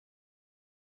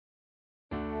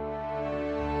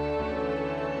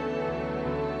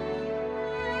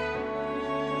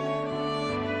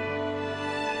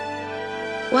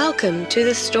Welcome to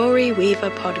the Story Weaver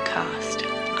podcast.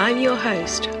 I'm your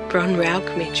host, Bron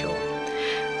Rauk-Mitchell.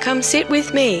 Come sit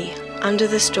with me under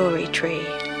the story tree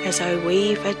as I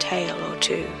weave a tale or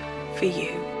two for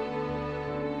you.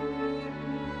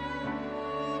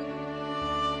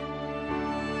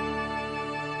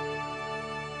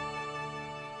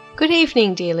 Good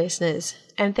evening, dear listeners,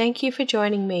 and thank you for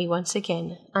joining me once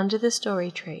again under the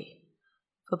story tree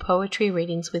for Poetry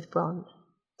Readings with Bron.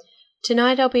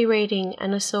 Tonight I'll be reading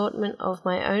an assortment of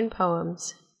my own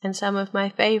poems and some of my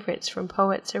favourites from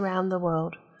poets around the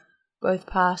world, both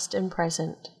past and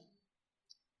present.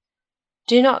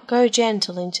 Do Not Go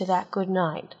Gentle Into That Good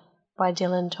Night by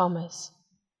Dylan Thomas.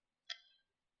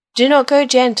 Do not go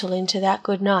gentle into that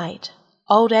good night.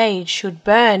 Old age should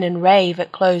burn and rave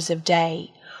at close of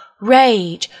day.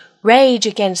 Rage, rage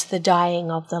against the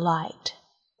dying of the light.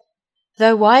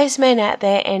 Though wise men at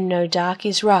their end know dark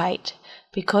is right,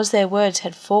 because their words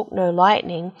had forked no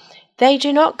lightning, they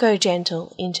do not go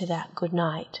gentle into that good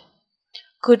night.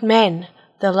 Good men,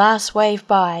 the last wave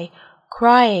by,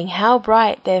 crying how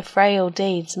bright their frail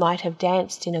deeds might have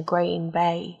danced in a green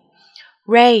bay.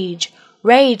 Rage,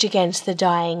 rage against the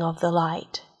dying of the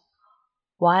light.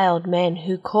 Wild men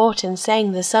who caught and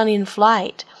sang the sun in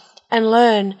flight, and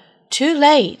learn, too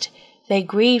late, they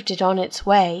grieved it on its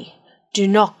way, do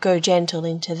not go gentle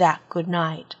into that good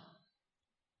night.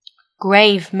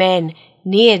 Grave men,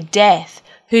 near death,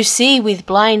 who see with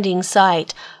blinding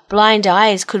sight, blind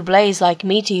eyes could blaze like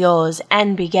meteors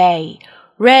and be gay.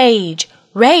 Rage,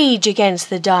 rage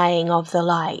against the dying of the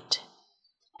light.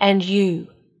 And you,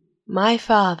 my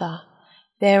father,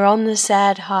 there on the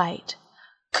sad height,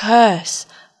 curse,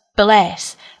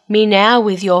 bless me now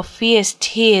with your fierce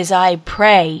tears, I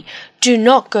pray. Do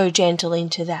not go gentle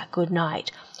into that good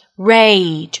night.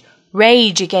 Rage,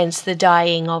 rage against the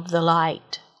dying of the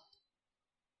light.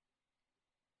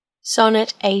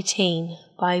 Sonnet 18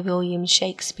 by William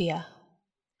Shakespeare.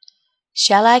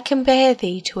 Shall I compare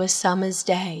thee to a summer's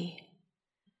day?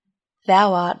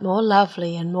 Thou art more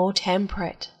lovely and more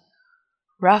temperate.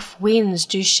 Rough winds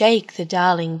do shake the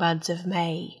darling buds of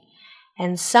May,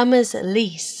 and summer's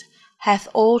lease hath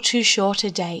all too short a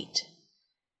date.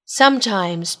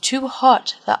 Sometimes too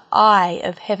hot the eye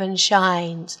of heaven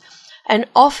shines, and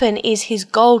often is his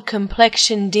gold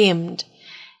complexion dimmed,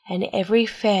 and every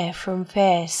fair from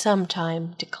fair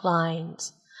sometime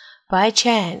declines, by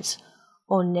chance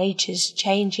or nature's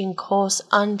changing course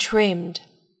untrimmed.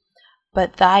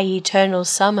 But thy eternal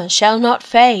summer shall not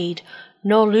fade,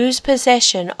 nor lose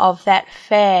possession of that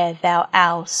fair thou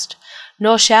oust,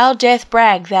 nor shall death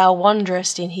brag thou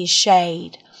wanderest in his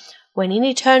shade, when in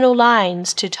eternal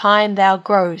lines to time thou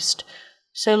growst.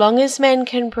 So long as men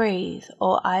can breathe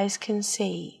or eyes can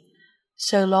see,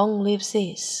 so long lives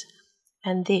this,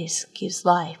 and this gives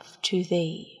life to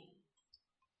thee.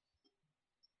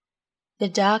 The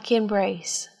Dark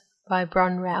Embrace by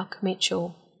Bron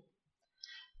Rauk-Mitchell.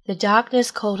 The darkness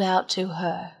called out to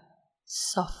her,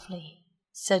 softly,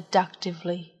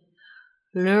 seductively,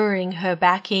 luring her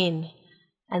back in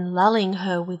and lulling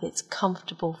her with its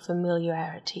comfortable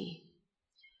familiarity.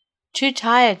 Too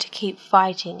tired to keep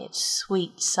fighting its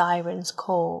sweet siren's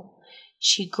call,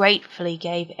 she gratefully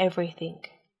gave everything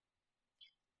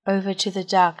over to the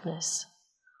darkness,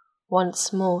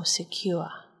 once more secure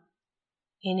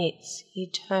in its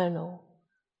eternal,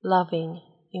 loving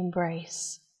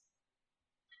embrace.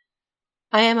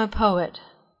 I Am a Poet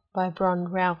by Bron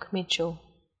Rauk-Mitchell.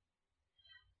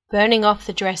 Burning off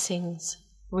the dressings,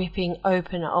 ripping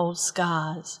open old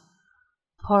scars,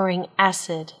 pouring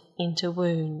acid into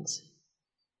wounds,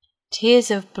 tears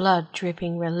of blood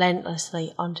dripping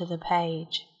relentlessly onto the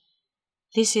page.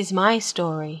 This is my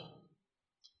story.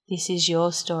 This is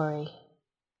your story.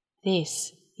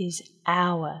 This is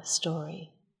our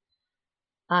story.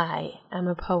 I am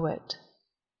a poet.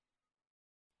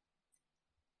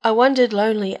 I Wandered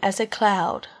Lonely as a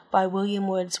Cloud by William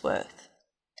Wordsworth.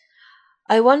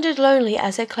 I wandered lonely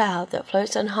as a cloud that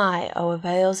floats on high o'er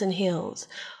vales and hills,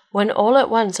 when all at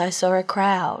once I saw a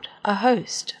crowd, a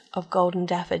host of golden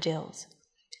daffodils,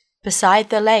 beside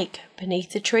the lake,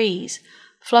 beneath the trees,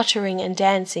 fluttering and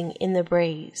dancing in the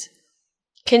breeze.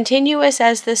 Continuous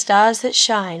as the stars that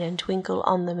shine and twinkle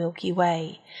on the Milky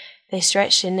Way, they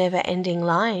stretched in never-ending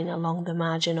line along the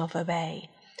margin of a bay.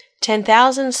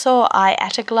 10,000 saw I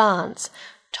at a glance,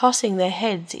 tossing their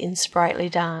heads in sprightly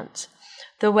dance.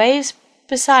 The waves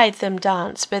beside them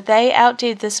danced, but they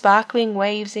outdid the sparkling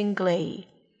waves in glee.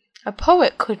 A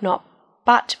poet could not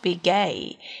but be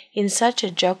gay in such a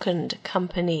jocund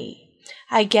company.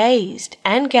 I gazed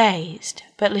and gazed,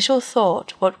 but little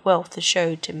thought what wealth the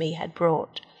show to me had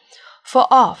brought. For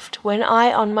oft, when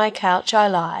on my couch I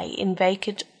lie, in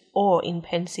vacant or in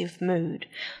pensive mood,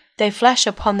 they flash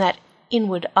upon that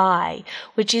inward eye,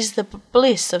 which is the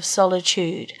bliss of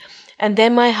solitude, and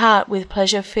then my heart with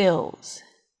pleasure fills,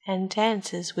 and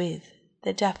dances with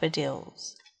the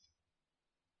daffodils.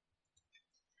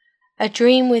 A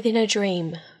Dream Within a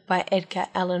Dream by Edgar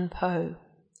Allan Poe.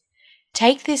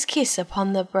 Take this kiss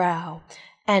upon the brow,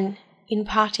 and, in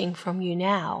parting from you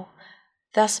now,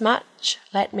 thus much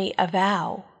let me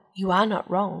avow, you are not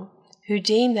wrong, who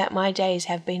deem that my days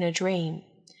have been a dream.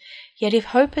 Yet if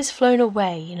hope has flown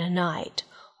away in a night,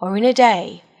 or in a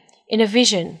day, in a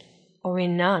vision, or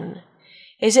in none,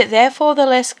 is it therefore the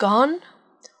less gone?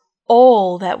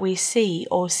 All that we see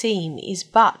or seem is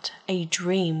but a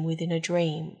dream within a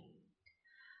dream.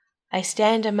 I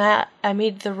stand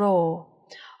amid the roar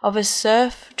of a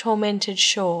surf-tormented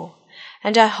shore,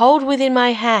 and I hold within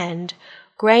my hand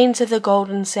grains of the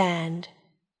golden sand.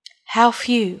 How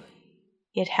few,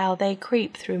 yet how they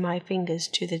creep through my fingers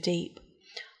to the deep,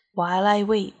 while I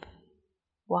weep,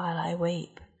 while I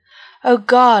weep. O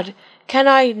God, can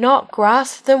I not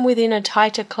grasp them within a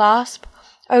tighter clasp?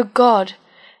 O God,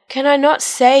 can I not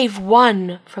save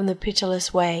one from the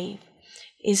pitiless wave?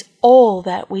 Is all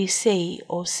that we see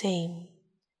or seem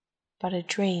but a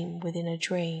dream within a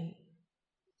dream?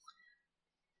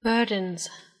 Burdens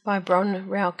by Bron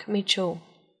Rauk-Mitchell.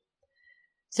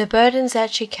 The burdens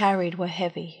that she carried were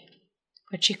heavy,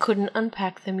 but she couldn't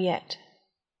unpack them yet.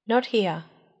 Not here,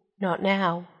 not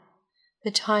now. The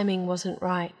timing wasn't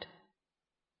right.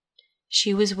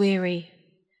 She was weary,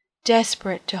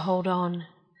 desperate to hold on,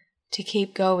 to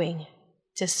keep going,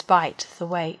 despite the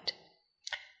weight.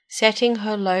 Setting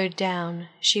her load down,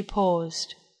 she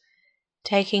paused,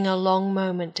 taking a long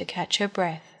moment to catch her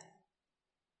breath,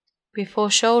 before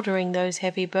shouldering those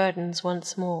heavy burdens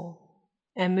once more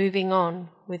and moving on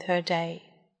with her day.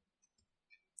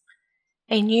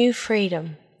 A New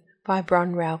Freedom by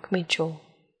Bron Rauk-Mitchell.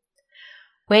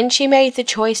 When she made the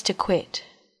choice to quit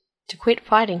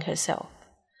fighting herself,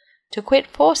 to quit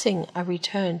forcing a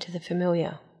return to the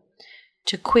familiar,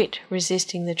 to quit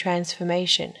resisting the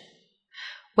transformation,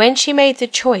 when she made the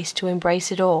choice to embrace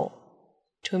it all,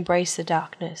 to embrace the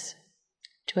darkness,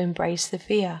 to embrace the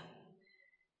fear,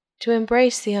 to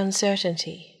embrace the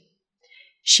uncertainty,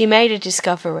 she made a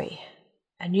discovery,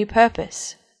 a new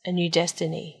purpose, a new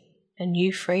destiny, a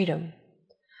new freedom.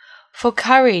 For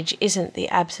courage isn't the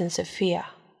absence of fear.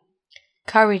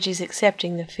 Courage is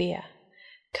accepting the fear.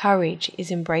 Courage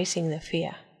is embracing the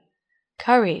fear.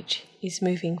 Courage is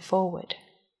moving forward,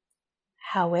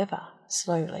 however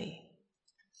slowly.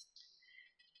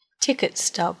 Ticket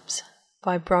Stubs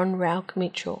by Bron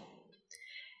Rauk-Mitchell.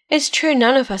 It's true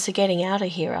none of us are getting out of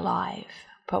here alive,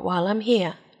 but while I'm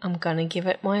here, I'm gonna give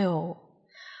it my all.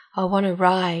 I want to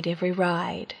ride every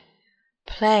ride,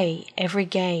 play every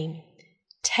game,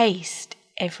 taste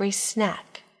every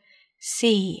snack,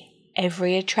 see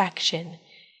every attraction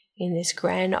in this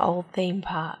grand old theme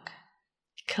park,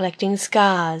 collecting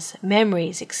scars,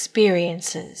 memories,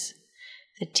 experiences,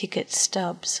 the ticket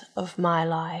stubs of my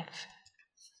life.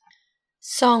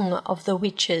 Song of the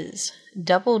Witches,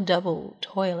 Double Double,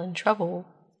 Toil and Trouble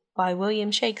by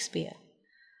William Shakespeare,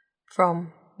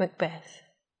 from Macbeth.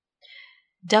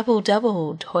 Double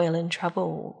double, toil and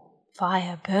trouble,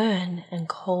 fire burn and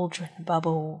cauldron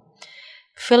bubble.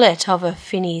 Fillet of a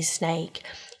finny snake,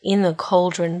 in the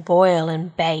cauldron boil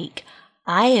and bake.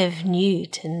 Eye of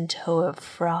newt and toe of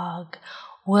frog,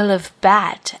 will of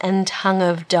bat and tongue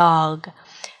of dog.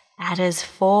 Adder's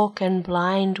fork and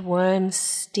blind worm's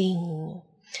sting,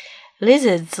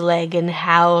 lizard's leg and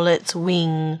howlet's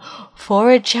wing,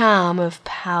 for a charm of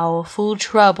powerful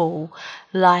trouble,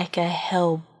 like a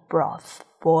hell broth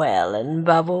boil and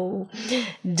bubble.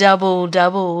 Double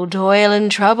double, toil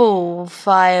and trouble,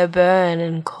 fire burn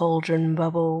and cauldron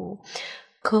bubble.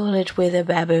 Cool it with a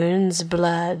baboon's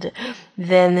blood,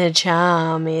 then the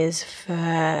charm is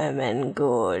firm and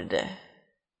good.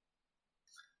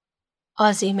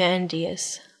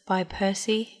 Ozymandias by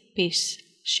Percy Bysshe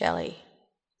Shelley.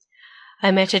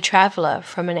 I met a traveller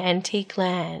from an antique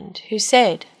land who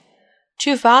said,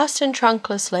 "Two vast and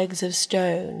trunkless legs of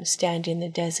stone stand in the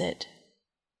desert.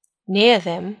 Near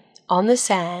them, on the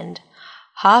sand,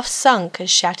 half sunk a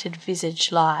shattered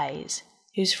visage lies,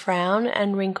 whose frown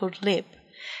and wrinkled lip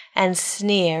and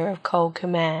sneer of cold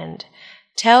command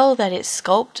tell that its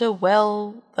sculptor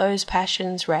well those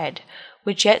passions read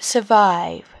which yet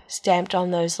survive, stamped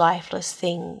on those lifeless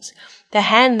things, the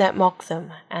hand that mocked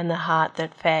them and the heart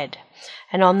that fed.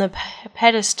 And on the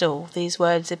pedestal these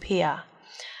words appear,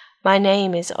 My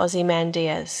name is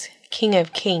Ozymandias, King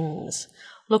of Kings.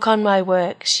 Look on my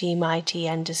works, ye mighty,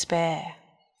 and despair.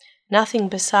 Nothing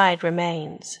beside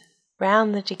remains.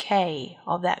 Round the decay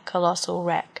of that colossal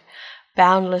wreck,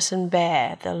 boundless and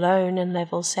bare, the lone and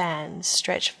level sands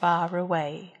stretch far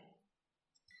away.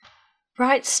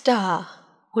 Bright star,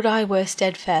 would I were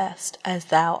steadfast as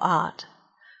thou art,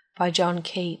 by John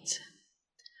Keats.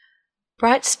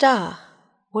 Bright star,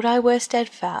 would I were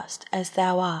steadfast as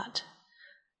thou art,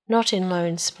 not in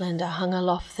lone splendour hung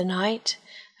aloft the night,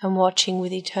 and watching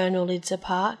with eternal lids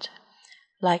apart,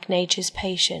 like nature's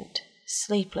patient,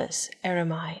 sleepless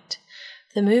eremite,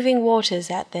 the moving waters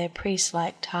at their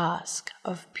priest-like task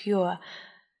of pure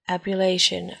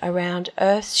ablution around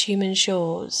earth's human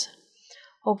shores,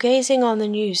 or gazing on the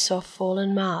new soft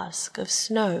fallen mask of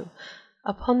snow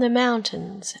upon the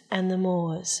mountains and the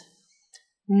moors.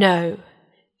 No,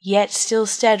 yet still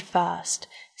steadfast,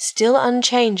 still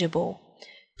unchangeable,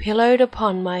 pillowed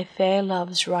upon my fair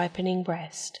love's ripening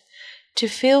breast, to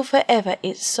feel for ever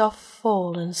its soft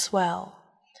fall and swell,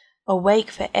 awake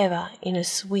for ever in a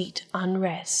sweet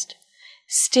unrest,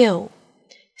 still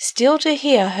to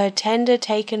hear her tender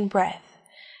taken breath,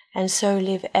 and so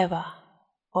live ever,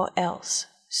 or else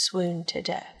swoon to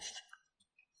death.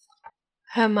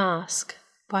 Her Mask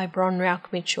by Bron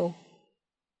Rauk-Mitchell.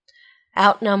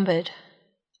 Outnumbered,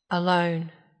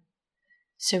 alone,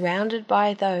 surrounded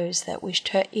by those that wished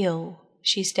her ill,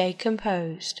 she stayed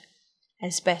composed,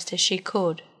 as best as she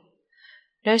could,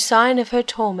 no sign of her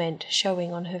torment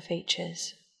showing on her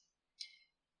features.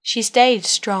 She stayed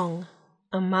strong,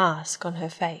 a mask on her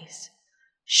face,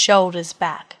 shoulders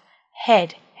back,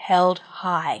 head held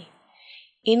high,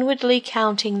 inwardly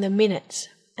counting the minutes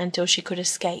until she could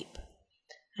escape,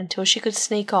 until she could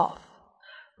sneak off,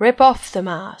 rip off the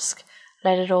mask,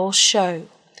 let it all show,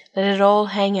 let it all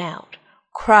hang out,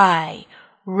 cry,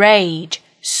 rage,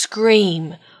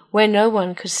 scream, where no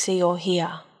one could see or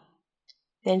hear.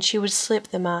 Then she would slip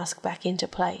the mask back into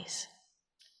place,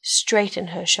 straighten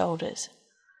her shoulders,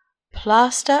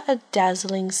 plaster a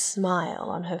dazzling smile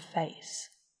on her face.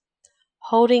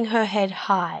 Holding her head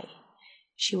high,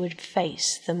 she would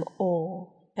face them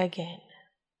all again.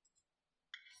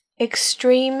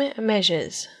 Extreme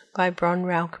Measures by Bron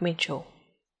Rauk-Mitchell.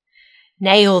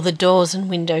 Nail the doors and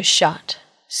windows shut,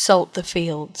 salt the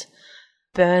fields,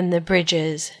 burn the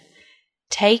bridges,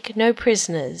 take no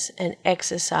prisoners and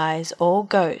exorcise all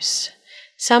ghosts.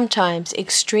 Sometimes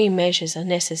extreme measures are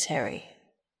necessary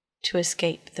to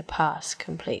escape the past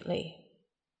completely.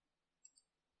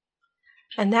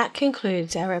 And that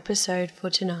concludes our episode for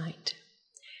tonight.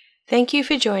 Thank you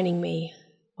for joining me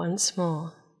once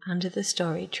more under the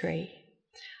story tree.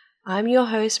 I'm your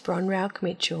host, Bron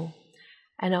Rauk-Mitchell,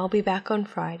 and I'll be back on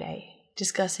Friday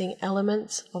discussing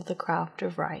elements of the craft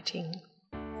of writing.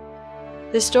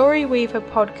 The Story Weaver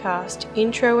podcast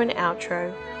intro and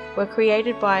outro were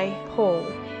created by Paul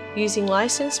using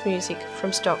licensed music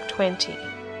from Stock 20.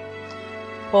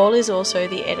 Paul is also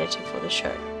the editor for the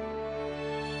show.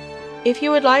 If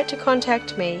you would like to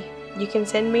contact me, you can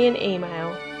send me an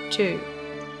email to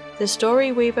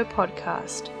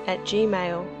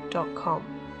thestoryweaverpodcast@gmail.com.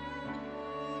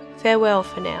 Farewell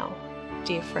for now,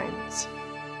 dear friends.